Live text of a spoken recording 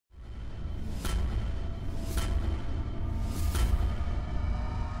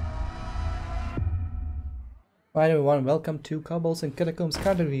Hi everyone, welcome to Kobolds and Catacombs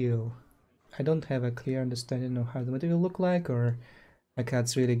card review. I don't have a clear understanding of how the material look like or a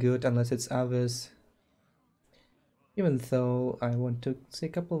card's really good unless it's obvious. Even though I want to say a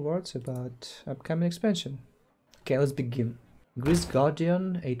couple words about upcoming expansion. Okay, let's begin. Grizzled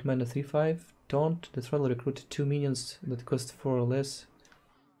Guardian, 8 mana 3/5, Taunt, the throttle recruited 2 minions that cost 4 or less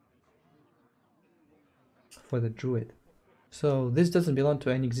for the druid. So this doesn't belong to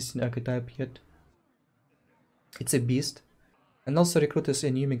any existing archetype yet. It's a beast. And also recruiters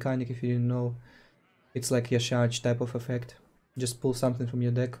a new mechanic if you didn't know. It's like a charge type of effect. Just pull something from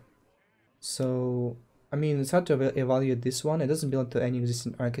your deck. So, I mean, it's hard to evaluate this one. It doesn't belong to any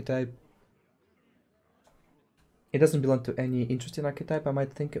existing archetype. It doesn't belong to any interesting archetype I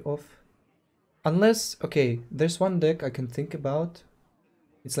might think of. Unless, okay, there's one deck I can think about.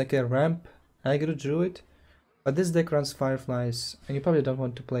 It's like a ramp aggro druid. But this deck runs fireflies, and you probably don't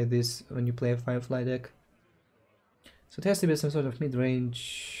want to play this when you play a firefly deck. So it has to be some sort of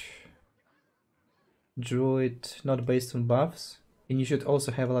mid-range druid, not based on buffs. And you should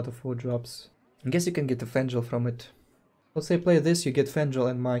also have a lot of 4-drops. I guess you can get a Fangel from it. Let's say play this, you get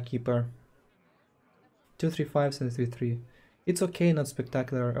Fangel and Markeeper. 2 3/5s and 3/3. It's okay, not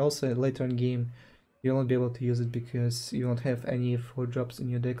spectacular. Also later in game you won't be able to use it because you won't have any 4-drops in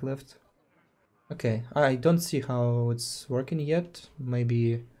your deck left. Okay, I don't see how it's working yet.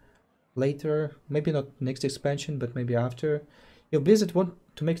 Maybe later, maybe not next expansion, but maybe after. If Blizzard want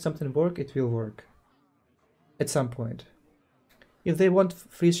to make something work, it will work. At some point. If they want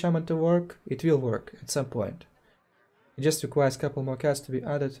Freeze Shaman to work, it will work at some point. It just requires a couple more cards to be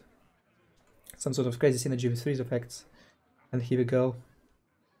added. Some sort of crazy synergy with freeze effects. And here we go.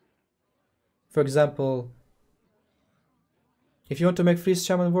 For example, if you want to make Freeze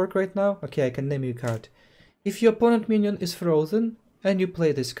Shaman work right now, okay, I can name you a card. If your opponent minion is frozen, and you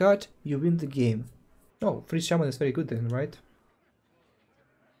play this card, you win the game. Oh, Freeze Shaman is very good then, right?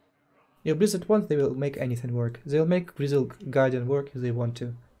 If Blizzard wants, they will make anything work. They'll make Grizzled Guardian work if they want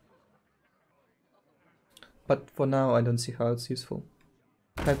to. But for now, I don't see how it's useful.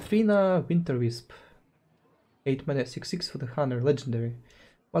 Kathrena Winterwisp. 8 mana 6/6 for the Hunter, legendary.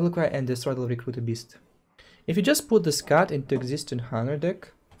 Battlecry and the Throttle recruit a beast. If you just put this card into existing Hunter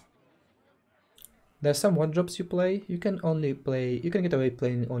deck, there are some 1-drops you play. You can get away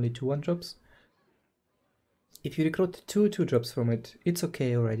playing only 2 1-drops. If you recruit 2 2-drops from it, it's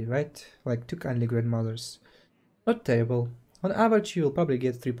okay already, right? Like 2 kindly grandmothers. Not terrible. On average, you'll probably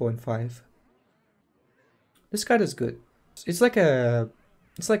get 3.5. This card is good. It's like a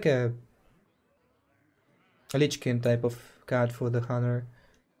Lich-King type of card for the Hunter.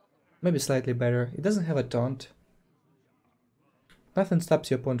 Maybe slightly better. It doesn't have a taunt. Nothing stops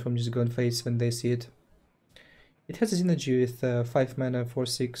your opponent from just going face when they see it. It has a synergy with 5 mana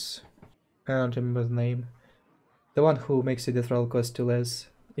 4/6. I don't remember the name. The one who makes the death roll cost 2 less.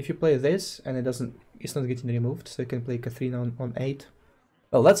 If you play this and it's not getting removed, so you can play Kathrena on 8.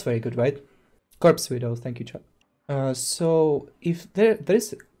 Well, that's very good, right? Corpse Widow, thank you, chat. So if there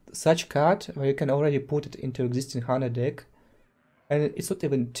is such card where you can already put it into existing Hunter deck, and it's not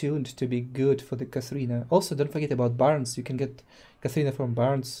even tuned to be good for the Kathrena. Also, don't forget about Barns. You can get Kathrena from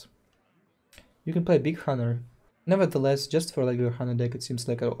Barns. You can play Big Hunter. Nevertheless, just for a regular Hunter deck, it seems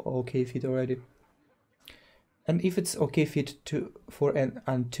like an okay fit already. And if it's okay fit for an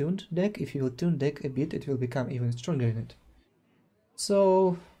untuned deck, if you will tune deck a bit, it will become even stronger in it.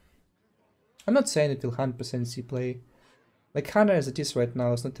 So, I'm not saying it will 100% see play. Like Hunter as it is right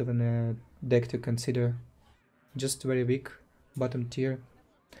now is not even a deck to consider. Just very weak, bottom tier.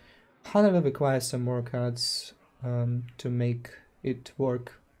 Hunter will require some more cards to make it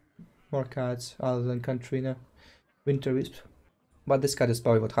work. More cards other than Kathrena Winterwisp. But this card is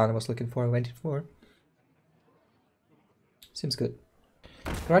probably what Hunter was looking for and waiting for. Seems good.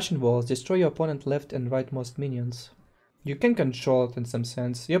 Crushing Walls. Destroy your opponent's left and rightmost minions. You can control it in some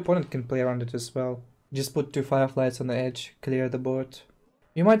sense. Your opponent can play around it as well. Just put 2 Fireflies on the edge, clear the board.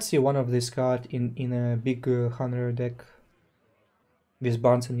 You might see one of this card in a big Hunter deck with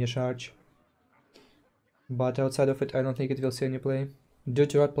Barnes in your charge. But outside of it, I don't think it will see any play.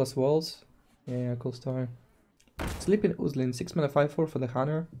 Dirty Rot plus Walls. Yeah, cool story. Seeping Oozeling, 6 mana 5/4 for the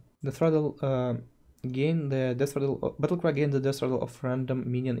Hunter. The Throttle gain the Death Throttle. Battlecry gain the Death Throttle of random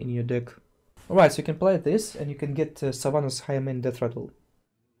minion in your deck. Alright, so you can play this and you can get Savannah's High Main Death Throttle.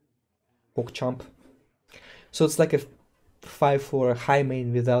 Pogchamp. So it's like a 5/4 High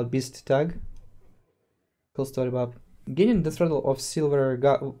Main without Beast tag. Cool story, Bob. Gaining the Throttle of Silver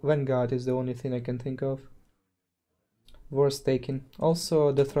Vanguard is the only thing I can think of. Worth taking.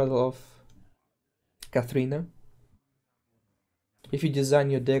 Also the Throttle of Kathrena. If you design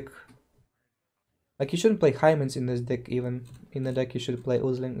your deck Like, you shouldn't play Hymens in this deck even. In the deck you should play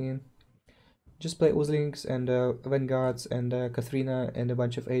Oozeling in. Just play Oozelings and Vanguards and Kathrena and a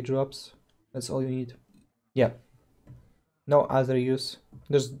bunch of A drops. That's all you need. Yeah. No other use.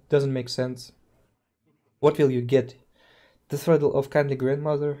 This doesn't make sense. What will you get? The Throttle of Kindly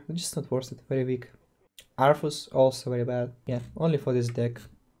Grandmother? Just not worth it. Very weak. Arthas, also very bad. Yeah, only for this deck.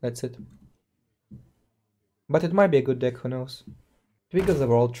 That's it. But it might be a good deck, who knows. Twig of the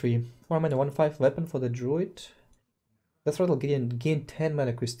World Tree. 4 mana 1/5 weapon for the druid. The Throttle gain 10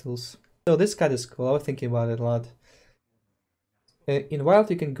 mana crystals. So this card is cool. I was thinking about it a lot. In Wild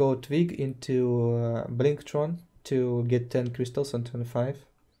you can go Twig into Blinktron to get 10 crystals on turn 5.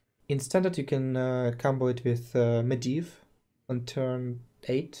 In Standard you can combo it with Medivh on turn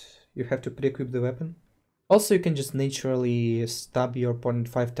 8. You have to pre-equip the weapon. Also you can just naturally stab your opponent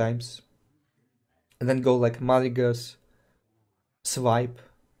 5 times. And then go like Malygos, Swipe,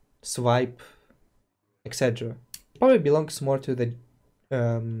 etc. Probably belongs more to the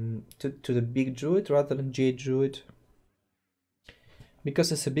the big druid rather than Jade druid.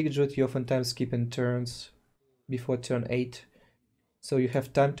 Because as a big druid you oftentimes skip in turns before turn 8. So you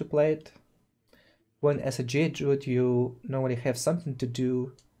have time to play it. When as a Jade druid you normally have something to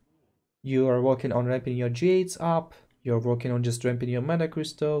do. You are working on ramping your Jades up. You're working on just ramping your mana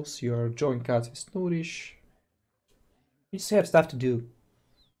crystals. You're drawing cards with Nourish. You just have stuff to do.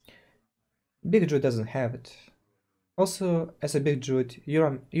 Big druid doesn't have it. Also, as a big druid, you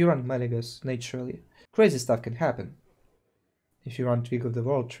run Malygos naturally. Crazy stuff can happen if you run Twig of the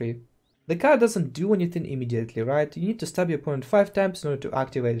World Tree. The card doesn't do anything immediately, right? You need to stab your opponent 5 times in order to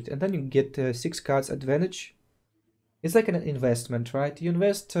activate it, and then you get 6 cards advantage. It's like an investment, right? You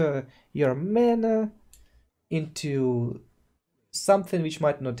invest your mana into something which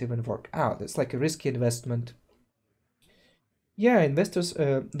might not even work out. It's like a risky investment. Yeah, investors,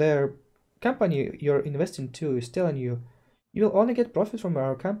 their company you're investing to is telling you, you will only get profit from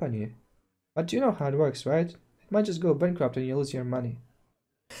our company. But you know how it works, right? It might just go bankrupt and you lose your money.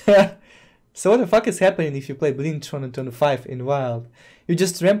 So what the fuck is happening if you play Blinktron on turn 5 in Wild? You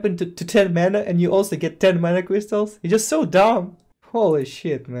just ramp into 10 mana and you also get 10 mana crystals? You're just so dumb! Holy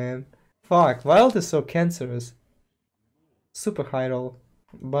shit, man. Fuck, Wild is so cancerous. Super high roll.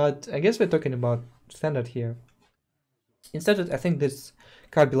 But I guess we're talking about Standard here. In Standard, I think this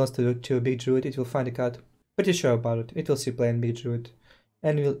card belongs to a big druid. It will find a card. Pretty sure about it. It will see play in big druid.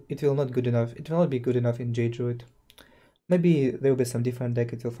 And it will not be good enough in J druid. Maybe there will be some different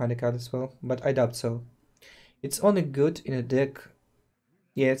deck it will find a card as well, but I doubt so. It's only good in a deck.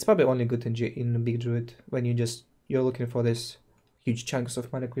 Yeah, it's probably only good in Big Druid when you're looking for this huge chunks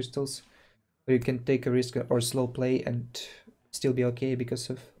of mana crystals, where you can take a risk or slow play and still be okay because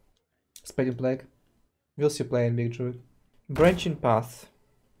of Spreading Plague. We'll see play in Big Druid. Branching Path.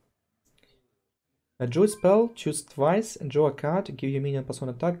 A Druid spell, choose twice and draw a card, give your minion +1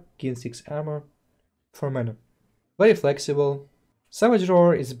 attack, gain 6 armor, 4 mana. Very flexible. Savage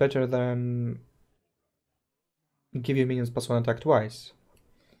Roar is better than give your minions +1 attack twice.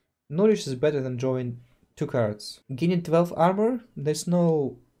 Nourish is better than drawing 2 cards. Gaining 12 armor, there's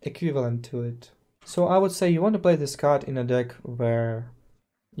no equivalent to it. So I would say you want to play this card in a deck where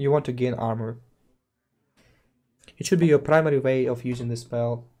you want to gain armor. It should be your primary way of using this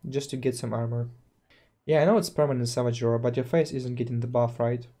spell, just to get some armor. Yeah, I know it's permanent Savage Roar, but your face isn't getting the buff,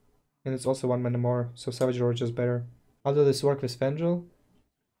 right? And it's also 1 mana more, so Savage Roar is just better. How does this work with Fendrel?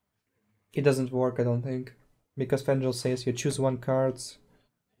 It doesn't work, I don't think. Because Fendrel says you choose 1 card,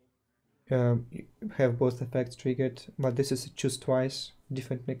 you have both effects triggered, but this is a choose twice,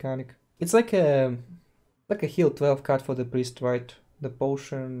 different mechanic. It's like a heal 12 card for the priest, right? The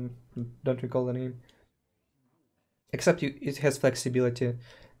potion, don't recall the name. Except it has flexibility.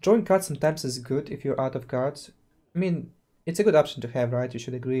 Drawing cards sometimes is good if you're out of cards. I mean, it's a good option to have, right? You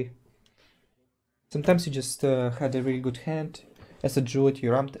should agree. Sometimes you just had a really good hand. As a druid,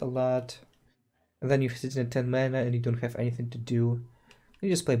 you ramped a lot. And then you sit in 10 mana and you don't have anything to do. You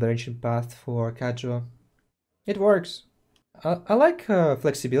just play Branching Path for card draw. It works. I like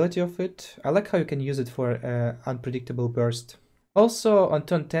flexibility of it. I like how you can use it for unpredictable burst. Also, on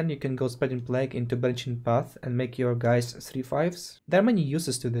turn 10 you can go Spreading Plague into Branching Path and make your guys 3/5s. There are many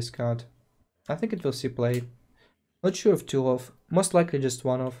uses to this card. I think it will see play. Not sure if 2 of, most likely just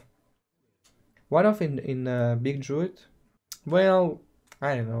 1 of. 1 of in Big Druid? Well,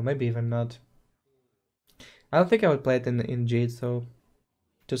 I don't know, maybe even not. I don't think I would play it in Jade though.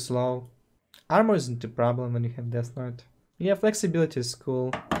 Too slow. Armor isn't a problem when you have Death Knight. Yeah, flexibility is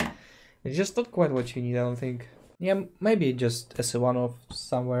cool. It's just not quite what you need, I don't think. Yeah, maybe just as a one-off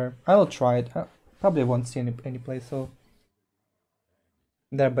somewhere. I will try it. I probably won't see any play, so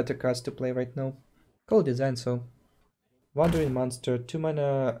there are better cards to play right now. Cool design, so. Wandering Monster, 2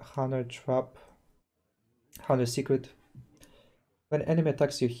 mana, Hunter Trap, Hunter Secret. When enemy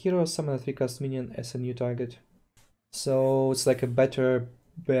attacks your hero, summon a 3-cost minion as a new target. So it's like a better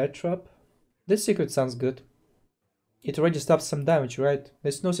bear trap. This secret sounds good. It already stops some damage, right?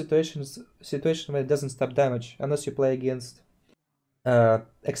 There's no situation where it doesn't stop damage, unless you play against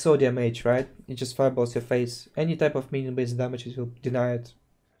Exodia Mage, right? It just fireballs your face. Any type of minion-based damage, it will deny it.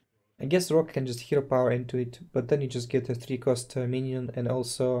 I guess Rock can just hero power into it, but then you just get a 3-cost minion, and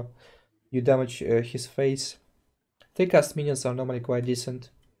also you damage his face. 3-cost minions are normally quite decent.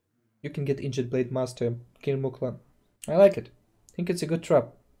 You can get Injured Blade Master, Kirmukla. I like it. I think it's a good trap.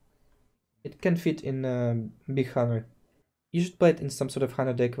 It can fit in Big Hunter. You should play it in some sort of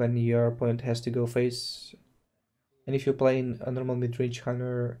Hunter deck when your opponent has to go face. And if you play in a normal mid-range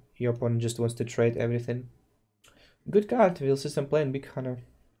Hunter, your opponent just wants to trade everything. Good card, we'll see some play in Big Hunter.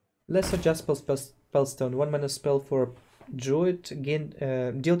 Lesser Jasper Spellstone, 1 mana spell for druid, gain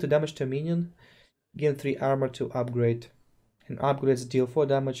deal 2 damage to a minion, gain 3 armor to upgrade. And upgrades deal 4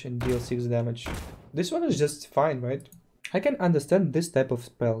 damage and deal 6 damage. This one is just fine, right? I can understand this type of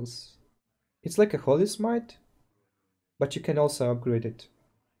spells. It's like a Holy Smite, but you can also upgrade it.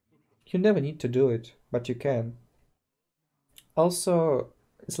 You never need to do it, but you can. Also,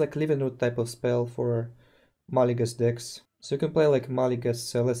 it's like Living Root type of spell for Maligas decks. So you can play like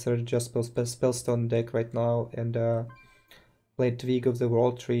Maligas Lesser Jasper Spellstone deck right now and play Twig of the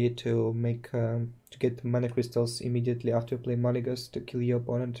World Tree to make to get mana crystals immediately after you play Maligas to kill your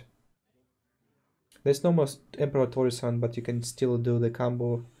opponent. There's no more Emperor Torisan, but you can still do the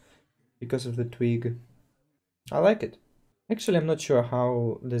combo because of the Twig. I like it. Actually, I'm not sure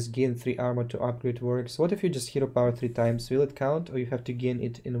how this gain 3 armor to upgrade works. What if you just hero power 3 times? Will it count, or you have to gain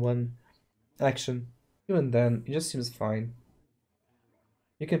it in one action? Even then, it just seems fine.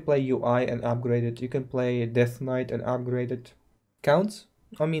 You can play UI and upgrade it. You can play Death Knight and upgrade it. Counts?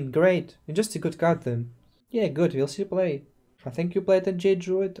 I mean, great. It's just a good card then. Yeah, good. We'll see play. I think you play it in J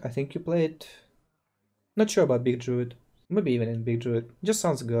Druid. I think you play it... Not sure about Big Druid. Maybe even in Big Druid. Just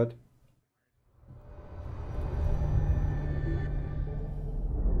sounds good.